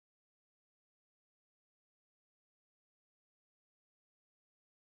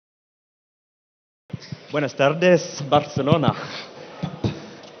Buenas tardes, Barcelona.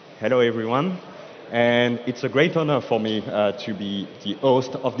 Hello, everyone. And it's a great honor for me to be the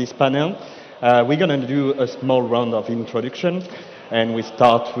host of this panel. We're going to do a small round of introduction, and we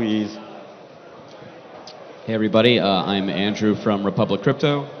start with... Hey everybody, I'm Andrew from Republic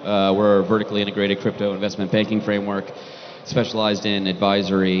Crypto. We're a vertically integrated crypto investment banking framework specialized in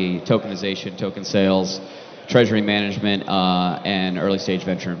advisory, tokenization, token sales, treasury management, and early stage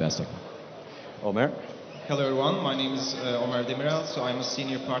venture investing. Omer. Hello everyone, my name is Omer Demirel, so I'm a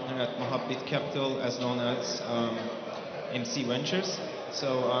senior partner at Mohabbit Capital, as known as MC Ventures. So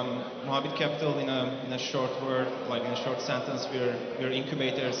Mohabbit Capital, in a short word, like in a short sentence, we're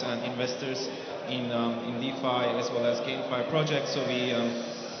incubators and investors in DeFi as well as GameFi projects. So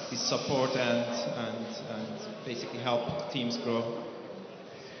we support and basically help teams grow.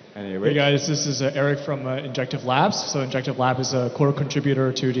 Hey guys, this is Eric from Injective Labs. So Injective Lab is a core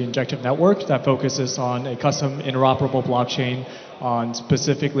contributor to the Injective network that focuses on a custom interoperable blockchain on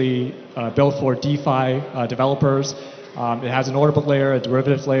specifically built for DeFi developers. It has an order book layer, a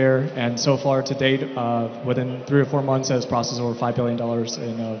derivative layer, and so far to date, within 3 or 4 months, has processed over $5 billion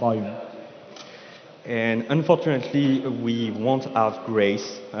in volume. And unfortunately, we won't have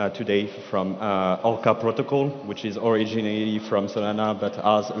Grace today from Orca Protocol, which is originally from Solana, but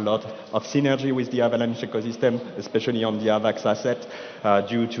has a lot of synergy with the Avalanche ecosystem, especially on the AVAX asset,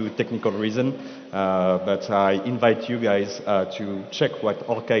 due to technical reason. But I invite you guys to check what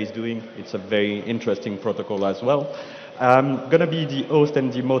Orca is doing. It's a very interesting protocol as well. I'm going to be the host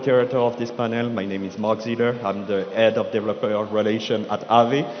and the moderator of this panel. My name is Marc Zeller. I'm the head of developer relations at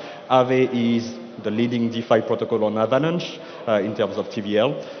Aave. Aave is the leading DeFi protocol on Avalanche in terms of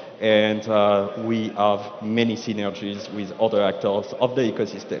TVL. And we have many synergies with other actors of the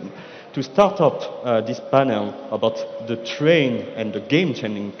ecosystem. To start up this panel about the train and the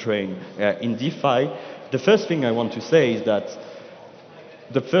game-changing train in DeFi, the first thing I want to say is that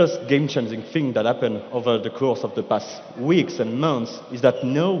the first game-changing thing that happened over the course of the past weeks and months is that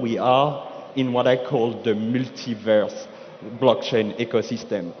now we are in what I call the multiverse blockchain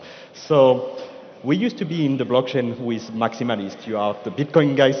ecosystem. So we used to be in the blockchain with maximalists. You have the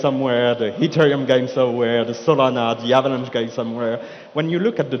Bitcoin guy somewhere, the Ethereum guy somewhere, the Solana, the Avalanche guy somewhere. When you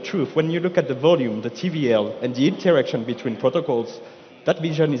look at the truth, when you look at the volume, the TVL, and the interaction between protocols, that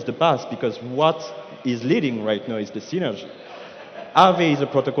vision is the past, because what is leading right now is the synergy. Aave is a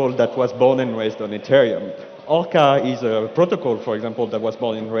protocol that was born and raised on Ethereum. Orca is a protocol, for example, that was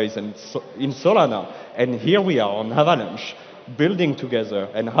born and raised in Solana. And here we are on Avalanche, building together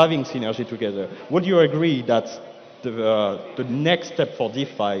and having synergy together. Would you agree that the next step for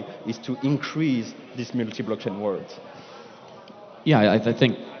DeFi is to increase this multi-blockchain world? Yeah, I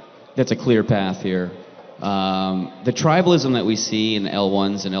think that's a clear path here. The tribalism that we see in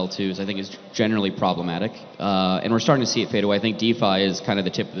L1s and L2s, I think, is generally problematic. And we're starting to see it fade away. I think DeFi is kind of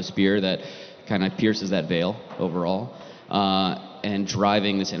the tip of the spear that kind of pierces that veil overall. And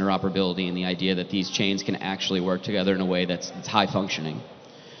driving this interoperability and the idea that these chains can actually work together in a way that's high functioning.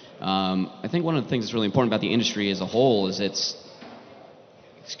 I think one of the things that's really important about the industry as a whole is it's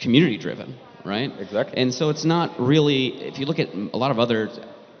community driven, right? Exactly. And so it's not really, if you look at a lot of other,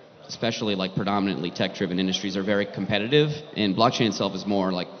 especially like predominantly tech driven industries, are very competitive, and blockchain itself is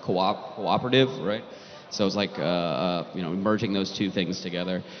more like cooperative, right? So it's like merging those two things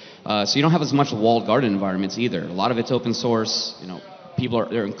together. So you don't have as much walled garden environments either. A lot of it's open source.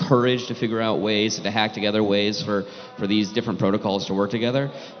 They're encouraged to figure out ways to hack together ways for these different protocols to work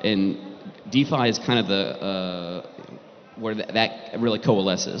together. And DeFi is kind of the where that really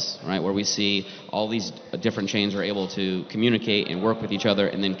coalesces, right? Where we see all these different chains are able to communicate and work with each other,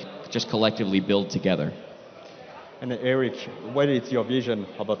 and then just collectively build together. And Eric, what is your vision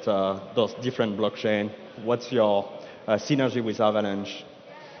about those different blockchains? What's your synergy with Avalanche?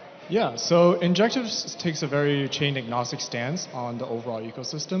 Yeah, so Injective takes a very chain agnostic stance on the overall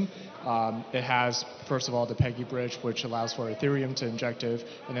ecosystem. It has, first of all, the PEGI bridge, which allows for Ethereum to Injective,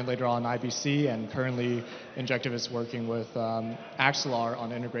 and then later on IBC, and currently Injective is working with Axelar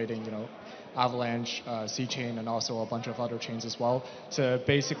on integrating, Avalanche, C-Chain, and also a bunch of other chains as well, to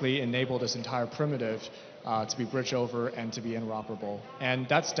basically enable this entire primitive to be bridged over and to be interoperable. And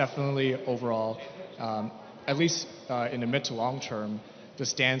that's definitely overall, at least in the mid to long term, the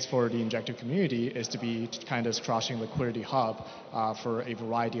stance for the Injective community is to be kind of crossing liquidity hub for a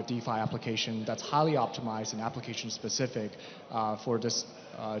variety of DeFi application that's highly optimized and application specific for this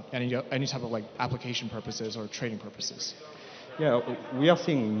any type of like application purposes or trading purposes. Yeah, we are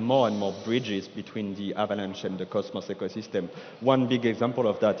seeing more and more bridges between the Avalanche and the Cosmos ecosystem. One big example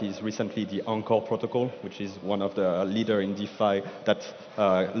of that is recently the Encore protocol, which is one of the leader in DeFi that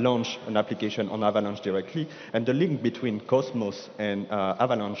launched an application on Avalanche directly. And the link between Cosmos and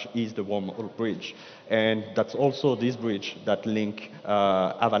Avalanche is the wormhole bridge. And that's also this bridge that link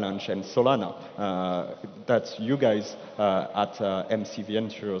Avalanche and Solana that you guys at MC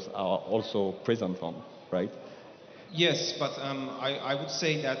Ventures are also present on, right? Yes, but I would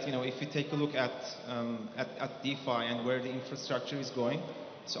say that if you take a look at DeFi and where the infrastructure is going,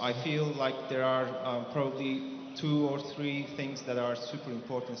 so I feel like there are probably 2 or 3 things that are super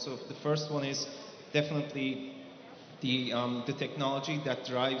important. So the first one is definitely the technology that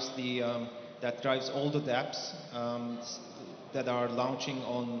drives all the dApps that are launching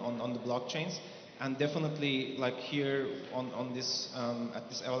on the blockchains. And definitely, like here on this at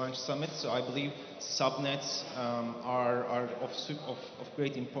this Avalanche Summit, so I believe subnets are of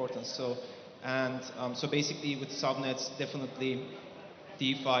great importance. So so basically, with subnets, definitely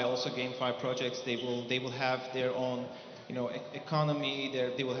DeFi, also GameFi projects, they will have their own economy.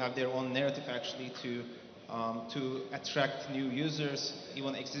 They will have their own narrative actually to attract new users,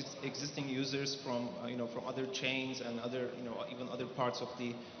 even existing users from from other chains and other even other parts of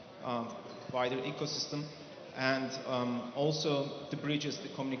the wider ecosystem, and also the bridges, the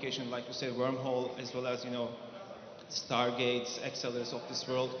communication, like you said, wormhole, as well as Stargates, Accelerators of this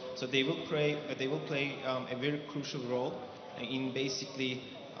world. So they will play a very crucial role in basically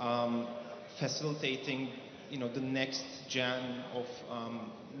facilitating the next generation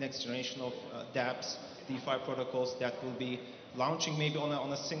of dApps, DeFi protocols that will be launching maybe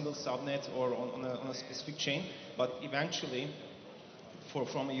on a single subnet or on a specific chain, but eventually,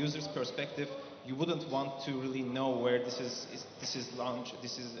 from a user's perspective, you wouldn't want to really know where this is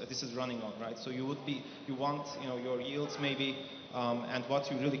running on, right? So you want your yields maybe, and what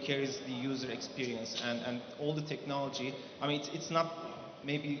you really care is the user experience and all the technology. I mean, it's not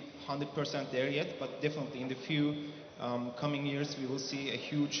maybe 100% there yet, but definitely in the few coming years we will see a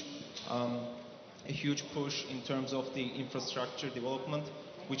huge push in terms of the infrastructure development,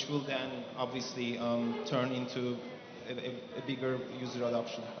 which will then obviously turn into a bigger user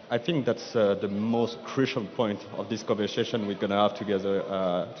adoption. I think that's the most crucial point of this conversation we're going to have together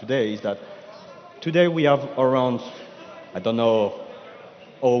today, is that today we have around, I don't know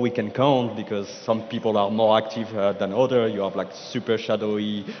how we can count, because some people are more active than others. You have like super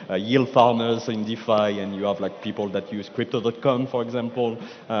shadowy yield farmers in DeFi, and you have like people that use crypto.com, for example.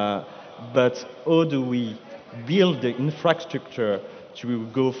 But how do we build the infrastructure to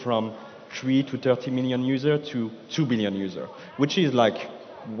go from 3 to 30 million users to 2 billion users, which is like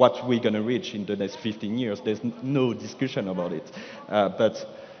what we're going to reach in the next 15 years. There's no discussion about it. But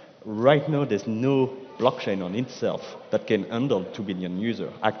right now, there's no blockchain on itself that can handle 2 billion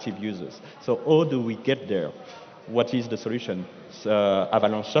users, active users. So how do we get there? What is the solution?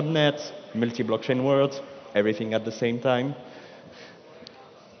 Avalanche subnet, multi-blockchain world, everything at the same time?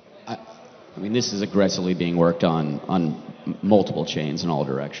 I mean, this is aggressively being worked on multiple chains in all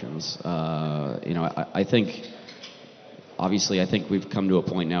directions. I think, obviously, I think we've come to a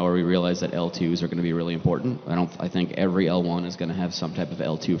point now where we realize that L2s are going to be really important. I think every L1 is going to have some type of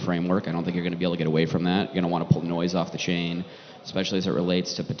L2 framework. I don't think you're going to be able to get away from that. You're going to want to pull noise off the chain, especially as it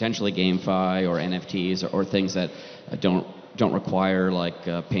relates to potentially GameFi or NFTs or things that don't require like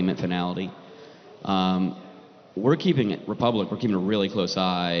payment finality. We're keeping a really close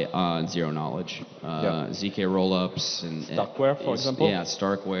eye on zero knowledge, ZK rollups and Starkware, for example. Yeah,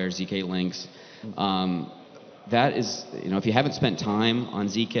 Starkware, ZK links. That is, if you haven't spent time on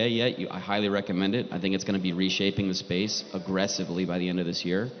ZK yet, I highly recommend it. I think it's going to be reshaping the space aggressively by the end of this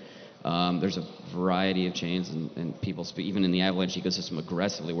year. There's a variety of chains and people, even in the Avalanche ecosystem,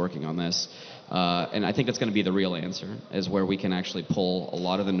 aggressively working on this. And I think it's going to be the real answer, is where we can actually pull a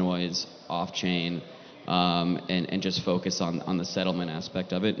lot of the noise off chain. And just focus on the settlement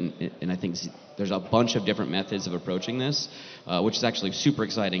aspect of it. And I think there's a bunch of different methods of approaching this, which is actually super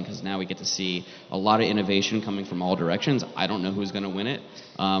exciting, because now we get to see a lot of innovation coming from all directions. I don't know who's going to win it,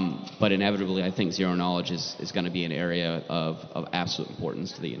 but inevitably I think zero knowledge is going to be an area of absolute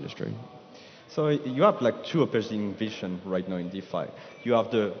importance to the industry. So you have like 2 opposing vision right now in DeFi. You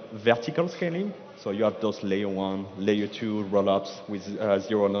have the vertical scaling, so you have those layer 1, layer 2 rollups with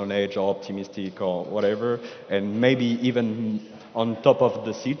zero knowledge or optimistic or whatever, and maybe even on top of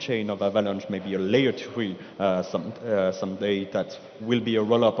the seed chain of Avalanche, maybe a layer 3 someday that will be a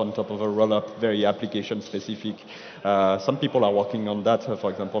rollup on top of a rollup, very application specific. Some people are working on that,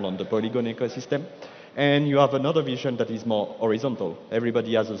 for example, on the Polygon ecosystem. And you have another vision that is more horizontal.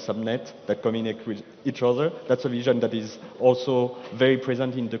 Everybody has a subnet that communicates with each other. That's a vision that is also very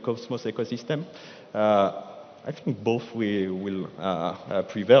present in the Cosmos ecosystem. I think both will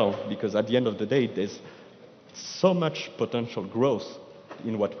prevail, because at the end of the day, there's so much potential growth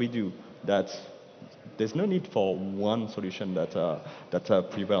in what we do that there's no need for one solution that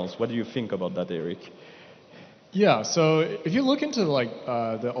prevails. What do you think about that, Eric? Yeah, so if you look into like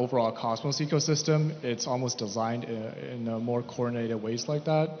the overall Cosmos ecosystem, it's almost designed in a more coordinated ways like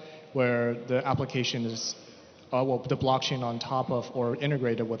that, where the application is, well, the blockchain on top of or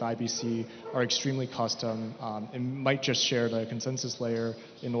integrated with IBC are extremely custom. It might just share the consensus layer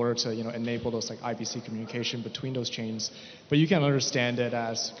in order to enable those like IBC communication between those chains, but you can understand it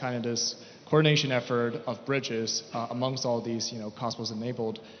as kind of this coordination effort of bridges amongst all these Cosmos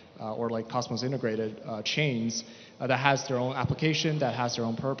enabled or like Cosmos integrated chains that has their own application, that has their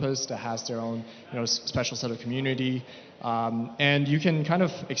own purpose, that has their own special set of community. And you can kind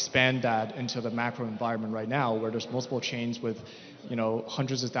of expand that into the macro environment right now, where there's multiple chains with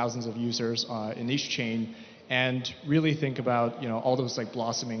hundreds of thousands of users in each chain, and really think about all those like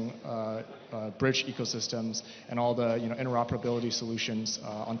blossoming bridge ecosystems and all the interoperability solutions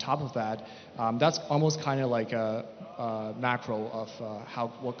on top of that. That's almost kind of like a macro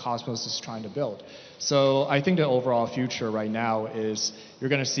of what Cosmos is trying to build. So I think the overall future right now is you're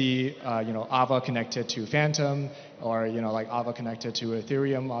going to see Aave connected to Phantom, or like Aave connected to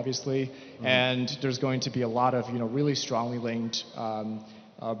Ethereum, obviously, and there's going to be a lot of really strongly linked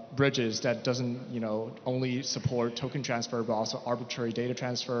bridges that doesn't only support token transfer, but also arbitrary data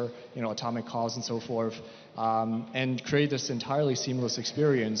transfer, atomic calls and so forth, and create this entirely seamless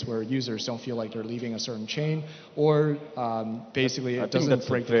experience where users don't feel like they're leaving a certain chain, or basically it doesn't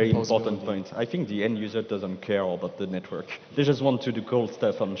break the composability. I think that's a very important point. I think the end user doesn't care about the network. They just want to do cool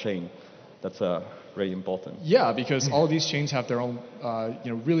stuff on chain. That's very important. Yeah, because all these chains have their own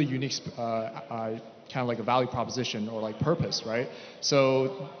really unique kind of like a value proposition or like purpose, right?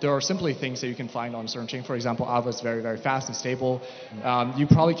 So there are simply things that you can find on a certain chain. For example, Aave is very, very fast and stable. You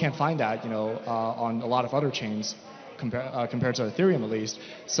probably can't find that, on a lot of other chains compared to Ethereum at least.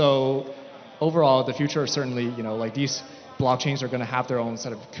 So overall, the future is certainly, like these blockchains are going to have their own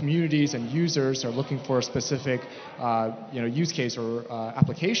set of communities and users are looking for a specific, use case or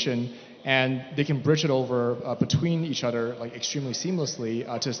application, and they can bridge it over between each other like extremely seamlessly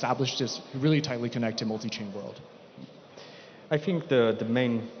to establish this really tightly connected multi-chain world. I think the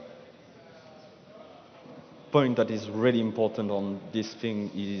main point that is really important on this thing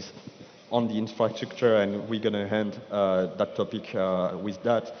is on the infrastructure, and we're going to end that topic with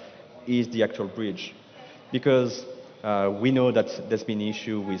that, is the actual bridge. Because we know that there's been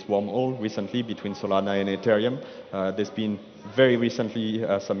issue with wormhole recently between Solana and Ethereum. There's been very recently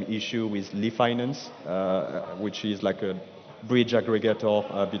some issue with Lee Finance, which is like a bridge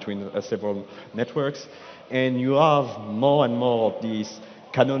aggregator between several networks. And you have more and more of these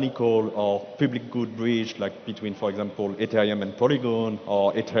canonical or public good bridge, like between, for example, Ethereum and Polygon,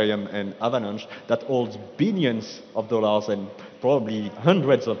 or Ethereum and Avalanche, that holds billions of dollars and probably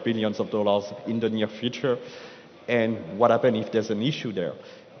hundreds of billions of dollars in the near future. And what happens if there's an issue there?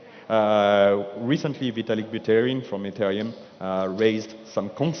 Recently, Vitalik Buterin from Ethereum raised some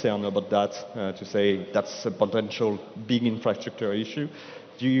concern about that, to say that's a potential big infrastructure issue.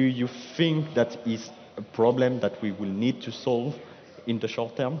 Do you think that is a problem that we will need to solve in the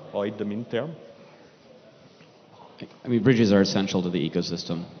short term or in the midterm? I mean, bridges are essential to the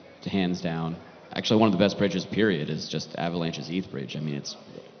ecosystem, hands down. Actually, one of the best bridges, period, is just Avalanche's ETH bridge. I mean, it's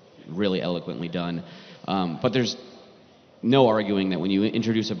really eloquently done. But there's no arguing that when you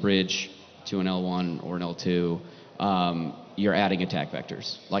introduce a bridge to an L1 or an L2, you're adding attack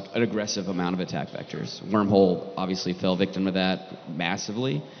vectors, like an aggressive amount of attack vectors. Wormhole obviously fell victim to that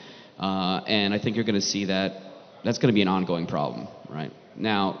massively. And I think you're going to see that that's going to be an ongoing problem, right?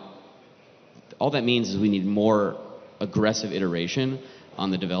 Now, all that means is we need more aggressive iteration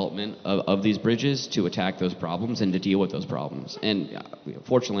on the development of these bridges to attack those problems and to deal with those problems. And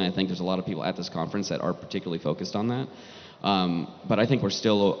fortunately, I think there's a lot of people at this conference that are particularly focused on that. But I think we're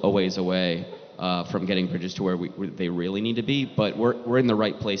still a ways away from getting bridges to where they really need to be, but we're in the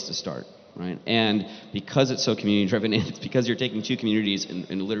right place to start, right? And because it's so community driven, and it's because you're taking two communities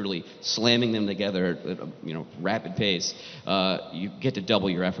and literally slamming them together at a rapid pace, you get to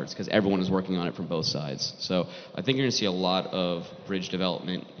double your efforts because everyone is working on it from both sides. So I think you're going to see a lot of bridge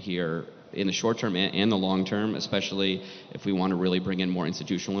development here in the short term and the long term, especially if we want to really bring in more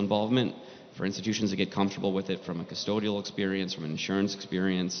institutional involvement. For institutions to get comfortable with it from a custodial experience, from an insurance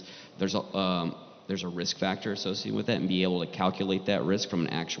experience, there's a there's a risk factor associated with that, and be able to calculate that risk from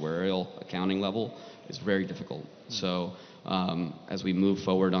an actuarial accounting level is very difficult. So as we move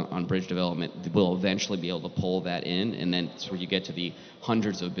forward on bridge development, we'll eventually be able to pull that in, and then it's where you get to the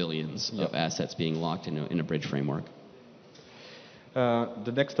hundreds of billions of assets being locked in a bridge framework.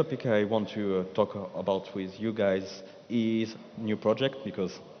 The next topic I want to talk about with you guys is new project,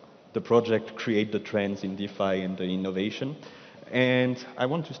 because the project create the trends in DeFi and the innovation. And I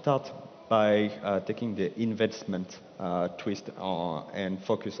want to start by taking the investment twist and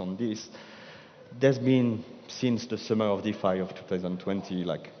focus on this. There's been, since the summer of DeFi of 2020,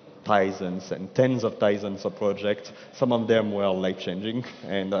 like thousands and tens of thousands of projects. Some of them were life-changing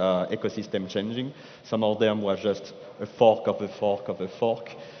and ecosystem-changing. Some of them were just a fork of a fork of a fork.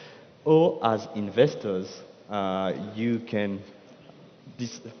 Or as investors, you can,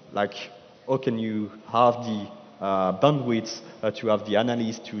 how can you have the bandwidth to have the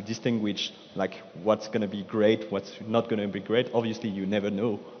analyst to distinguish like what's going to be great, what's not going to be great. Obviously, you never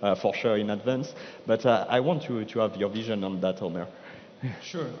know for sure in advance, but I want to have your vision on that, Omer.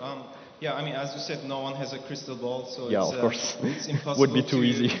 Sure. Yeah, I mean, as you said, no one has a crystal ball, so yeah, it's, of course. It's impossible. Would be too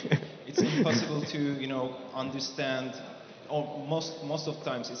easy. It's impossible to, understand. Or most of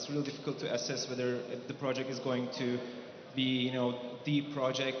times, it's really difficult to assess whether the project is going to be, the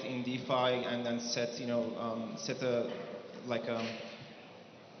project in DeFi, and then set a like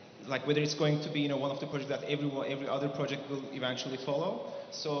whether it's going to be, one of the projects that every other project will eventually follow.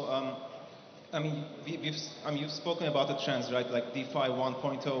 So. I mean, you've spoken about the trends, right? Like DeFi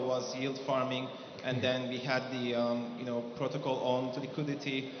 1.0 was yield farming, and then we had the, protocol owned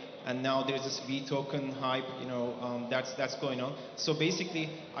liquidity, and now there's this V token hype, that's going on. So basically,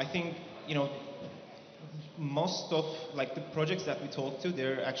 I think, most of like the projects that we talk to,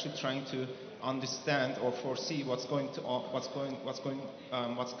 they're actually trying to understand or foresee what's coming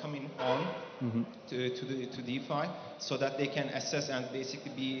on to DeFi, so that they can assess and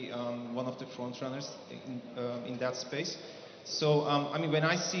basically be one of the front runners in that space. So I mean, when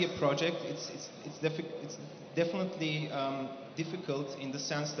I see a project, it's definitely difficult in the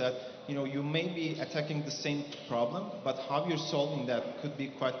sense that you may be attacking the same problem, but how you're solving that could be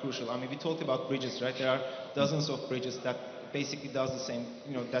quite crucial. I mean, we talked about bridges, right? There are dozens of bridges that basically does the same,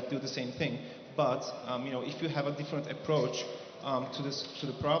 that do the same thing. But if you have a different approach to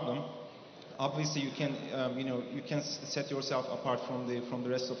the problem, obviously you can you can set yourself apart from the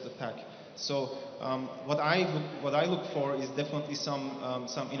rest of the pack. So what I look for is definitely some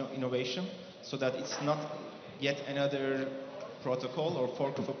innovation, so that it's not yet another protocol or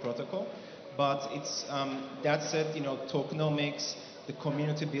fork of a protocol, but it's that said, tokenomics, the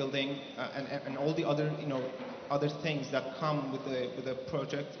community building, and all the other other things that come with the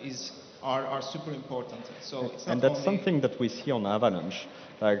project are super important. So it's not, and that's something that we see on Avalanche.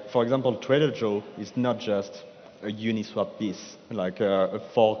 Like, for example, Trader Joe is not just a Uniswap piece, like a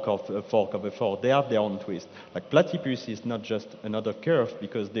fork of a fork of a fork. They have their own twist. Like Platypus is not just another curve,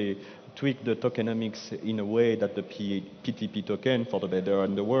 because they tweak the tokenomics in a way that the PTP token, for the better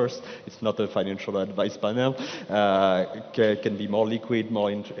and the worse, it's not a financial advice panel, can be more liquid,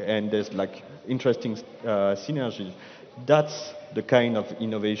 and there's like interesting synergy. That's the kind of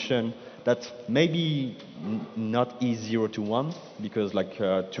innovation that's maybe not E0 to 1, because like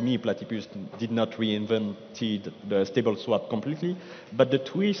to me, Platypus did not reinvent the stable swap completely, but the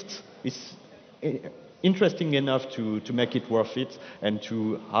twist is interesting enough to make it worth it and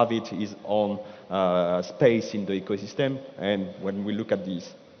to have it its own space in the ecosystem. And when we look at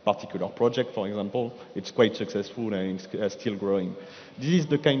this particular project, for example, it's quite successful and it's still growing. This is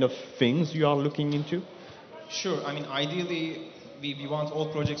the kind of things you are looking into? Sure. I mean, ideally, we want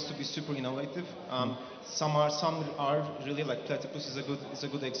all projects to be super innovative. Some are really, like Platypus is a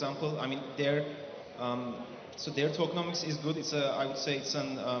good example. I mean, their tokenomics is good. I would say it's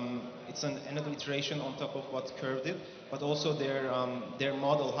another iteration on top of what Curve did, but also their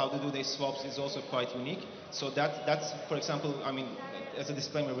model, how to do their swaps, is also quite unique. So that's, for example, I mean, as a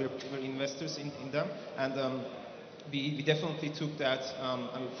disclaimer, we're investors in them, and we definitely took that.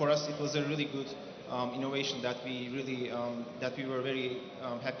 I mean, for us, it was a really good innovation that we were very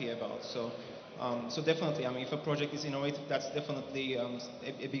happy about. So definitely, I mean, if a project is innovative, that's definitely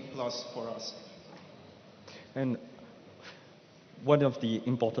a big plus for us. And one of the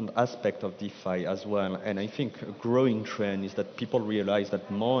important aspects of DeFi as well, and I think a growing trend, is that people realize that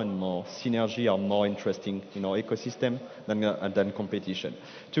more and more synergy are more interesting in our ecosystem than competition.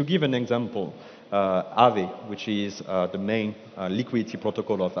 To give an example, Aave, which is the main liquidity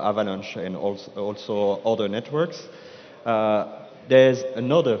protocol of Avalanche and also other networks, there's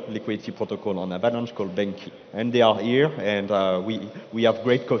another liquidity protocol on Avalanche called Banky. and they are here, and we have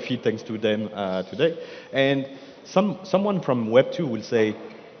great coffee thanks to them today. And someone from Web 2 will say,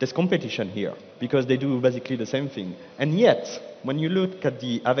 there's competition here, because they do basically the same thing. And yet, when you look at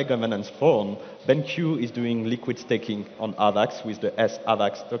the Aave governance forum, BenQ is doing liquid staking on AVAX with the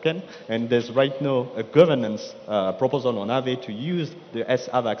S-AVAX token, and there's right now a governance proposal on Aave to use the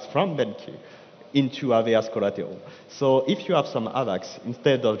S-AVAX from BenQ into Aave as collateral. So if you have some AVAX,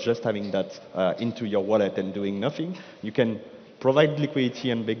 instead of just having that into your wallet and doing nothing, you can provide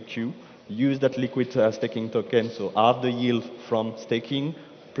liquidity in BenQ, use that liquid staking token, so have the yield from staking,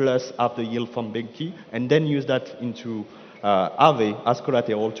 plus have the yield from BenQ, and then use that into Aave as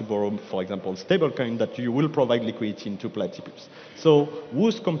collateral to borrow, for example, stablecoin that you will provide liquidity into Platypus. So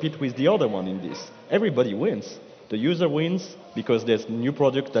who's compete with the other one in this? Everybody wins. The user wins because there's new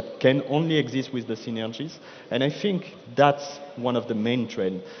product that can only exist with the synergies. And I think that's one of the main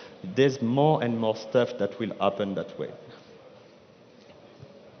trends. There's more and more stuff that will happen that way.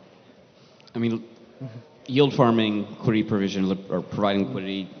 I mean, yield farming, liquidity provision, or providing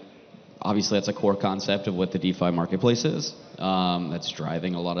liquidity, obviously that's a core concept of what the DeFi marketplace is. That's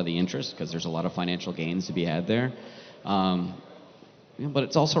driving a lot of the interest because there's a lot of financial gains to be had there. But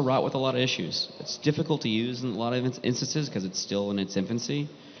it's also wrought with a lot of issues. It's difficult to use in a lot of instances because it's still in its infancy.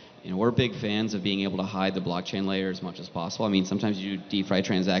 We're big fans of being able to hide the blockchain layer as much as possible. I mean, sometimes you do DeFi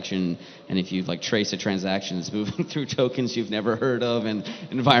transaction, and if you trace a transaction, it's moving through tokens you've never heard of and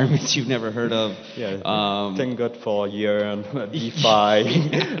environments you've never heard of. Yeah. Thank God for Yearn,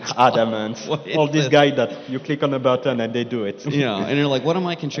 DeFi, Adamant, all these guys that you click on a button and they do it. And you're like, what am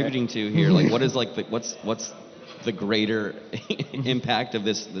I contributing to here? Like, what is what's the greater impact of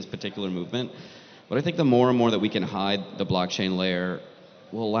this particular movement? But I think the more and more that we can hide the blockchain layer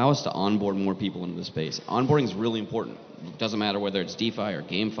will allow us to onboard more people into the space. Onboarding is really important. It doesn't matter whether it's DeFi or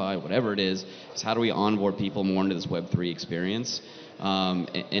GameFi, whatever it is. It's how do we onboard people more into this Web3 experience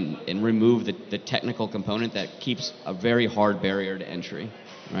and remove the technical component that keeps a very hard barrier to entry,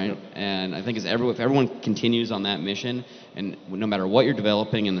 right? Yep. And I think if everyone continues on that mission, and no matter what you're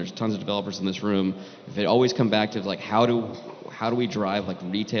developing, and there's tons of developers in this room, if it always come back to how do we drive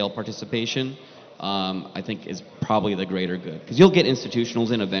retail participation, I think is probably the greater good. Because you'll get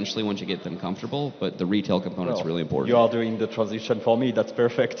institutionals in eventually once you get them comfortable, but the retail component is really important. You are doing the transition for me, that's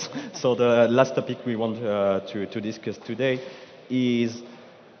perfect. So the last topic we want to discuss today is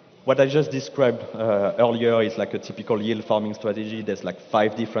what I just described earlier is a typical yield farming strategy. There's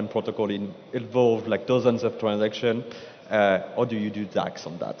 5 different protocols involved, dozens of transactions. How do you do DAX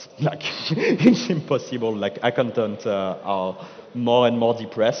on that? It's impossible. Accountants are more and more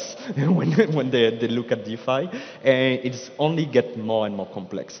depressed when they look at DeFi, and it's only get more and more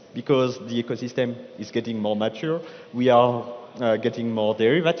complex because the ecosystem is getting more mature. We are getting more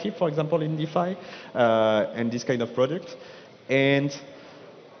derivative, for example, in DeFi and this kind of product, and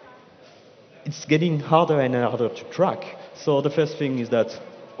it's getting harder and harder to track. So the first thing is that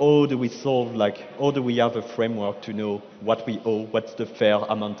how do we solve, how do we have a framework to know what we owe, what's the fair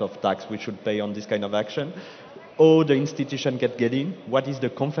amount of tax we should pay on this kind of action? How the institution get in, what is the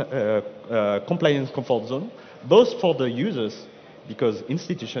compliance comfort zone, both for the users, because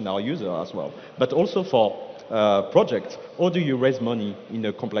institutions are users as well, but also for projects. How do you raise money in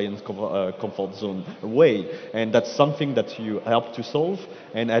a compliance comfort zone way? And that's something that you help to solve,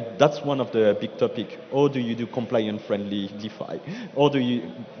 and that's one of the big topics. How do you do compliant-friendly DeFi? How do you,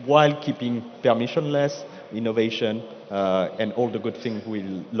 while keeping permissionless, innovation, and all the good things we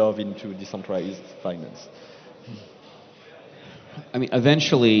love into decentralized finance? I mean,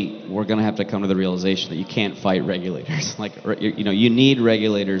 eventually we're going to have to come to the realization that you can't fight regulators. You need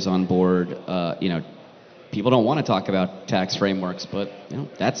regulators on board. People don't want to talk about tax frameworks, but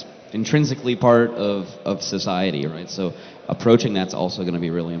that's intrinsically part of society, right? So approaching that's also going to be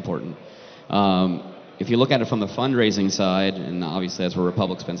really important. If you look at it from the fundraising side, and obviously that's where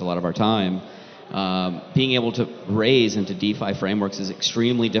Republic spends a lot of our time, being able to raise into DeFi frameworks is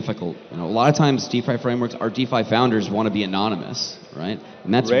extremely difficult. A lot of times DeFi frameworks, our DeFi founders want to be anonymous, right?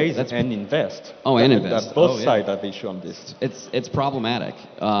 And that's raise and invest. Oh, and invest. Both sides have issue on this. It's problematic.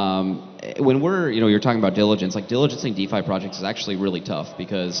 When you're talking about diligence, diligencing DeFi projects is actually really tough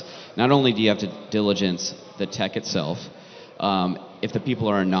because not only do you have to diligence the tech itself, if the people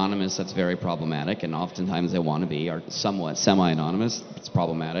are anonymous, that's very problematic, and oftentimes they want to be, or somewhat semi-anonymous, it's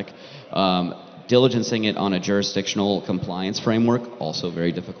problematic. Diligencing it on a jurisdictional compliance framework, also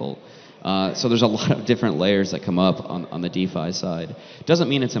very difficult. So there's a lot of different layers that come up on the DeFi side. Doesn't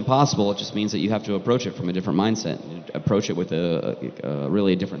mean it's impossible, it just means that you have to approach it from a different mindset, approach it with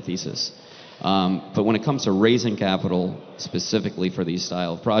really a different thesis. But when it comes to raising capital, specifically for these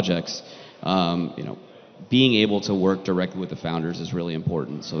style of projects, being able to work directly with the founders is really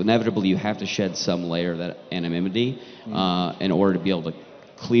important. So inevitably, you have to shed some layer of that anonymity in order to be able to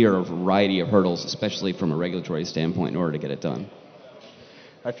clear a variety of hurdles, especially from a regulatory standpoint, in order to get it done.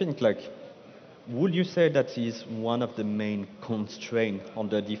 I think, like, would you say that is one of the main constraints on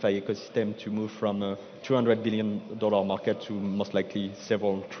the DeFi ecosystem to move from a $200 billion market to most likely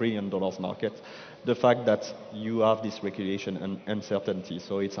several $1 trillion market? The fact that you have this regulation and uncertainty.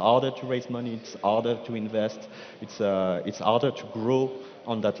 So it's harder to raise money, it's harder to invest, it's harder to grow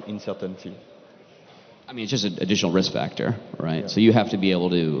on that uncertainty. I mean, it's just an additional risk factor, right? Yeah. So you have to be able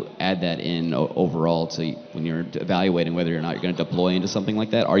to add that in overall to when you're evaluating whether or not you're going to deploy into something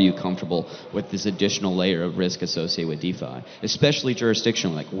like that. Are you comfortable with this additional layer of risk associated with DeFi, especially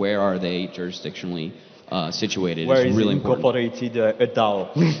jurisdictionally? Like, where are they jurisdictionally situated? Where is is really incorporated a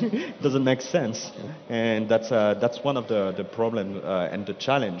DAO? Doesn't make sense, and that's one of the problem and the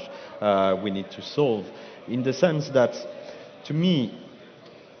challenge we need to solve. In the sense that, to me,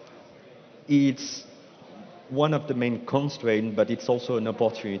 it's one of the main constraints, but it's also an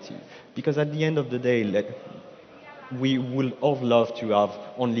opportunity. Because at the end of the day, we will all love to have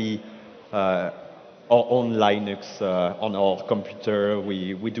only our own Linux on our computer.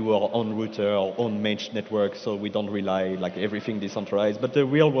 We do our own router, our own mesh network, so we don't rely like everything decentralized. But the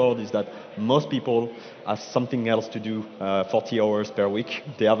real world is that most people have something else to do 40 hours per week.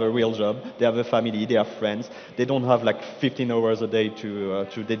 They have a real job, they have a family, they have friends. They don't have like 15 hours a day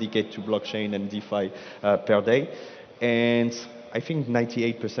to dedicate to blockchain and DeFi per day. And I think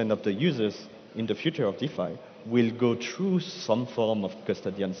 98% of the users in the future of DeFi will go through some form of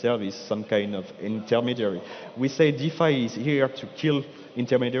custodian service, some kind of intermediary. We say DeFi is here to kill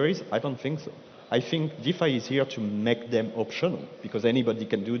intermediaries. I don't think so. I think DeFi is here to make them optional, because anybody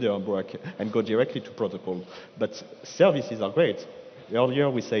can do their work and go directly to protocol. But services are great. Earlier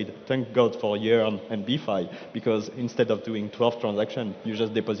we said, thank God for Yearn and DeFi, because instead of doing 12 transactions, you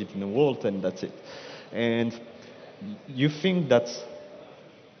just deposit in a vault and that's it. And you think that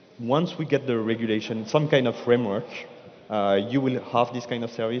once we get the regulation, some kind of framework, you will have this kind of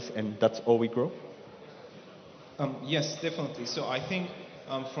service, and that's how we grow? Yes, definitely. So I think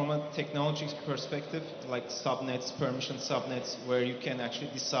from a technology perspective, like subnets, permission subnets, where you can actually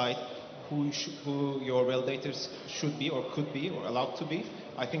decide who your validators should be or could be or allowed to be,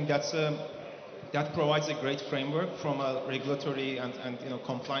 I think that provides a great framework from a regulatory and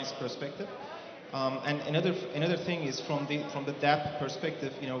compliance perspective. And another thing is from the dApp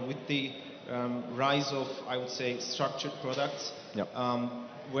perspective, with the rise of, I would say, structured products, Yep.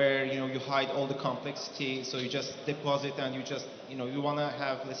 Where you hide all the complexity, so you just deposit and you just you want to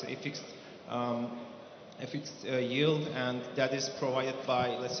have, let's say, a fixed yield, and that is provided by,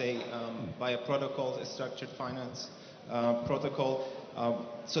 let's say, by a protocol, a structured finance protocol.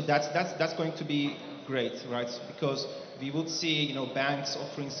 So that's going to be great, right? Because we would see banks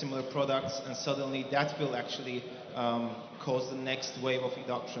offering similar products, and suddenly that will actually cause the next wave of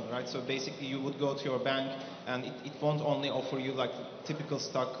adoption, right? So basically you would go to your bank and it won't only offer you like typical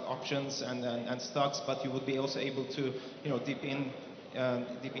stock options and stocks, but you would be also able to dip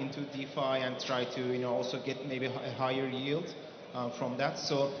into DeFi and try to also get maybe a higher yield from that.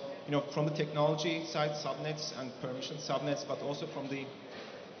 So from the technology side, subnets and permission subnets, but also from the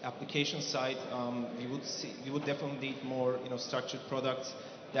application side, we would definitely need more structured products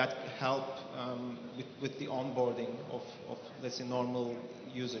that help with the onboarding of let's say normal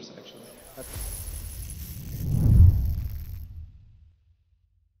users actually.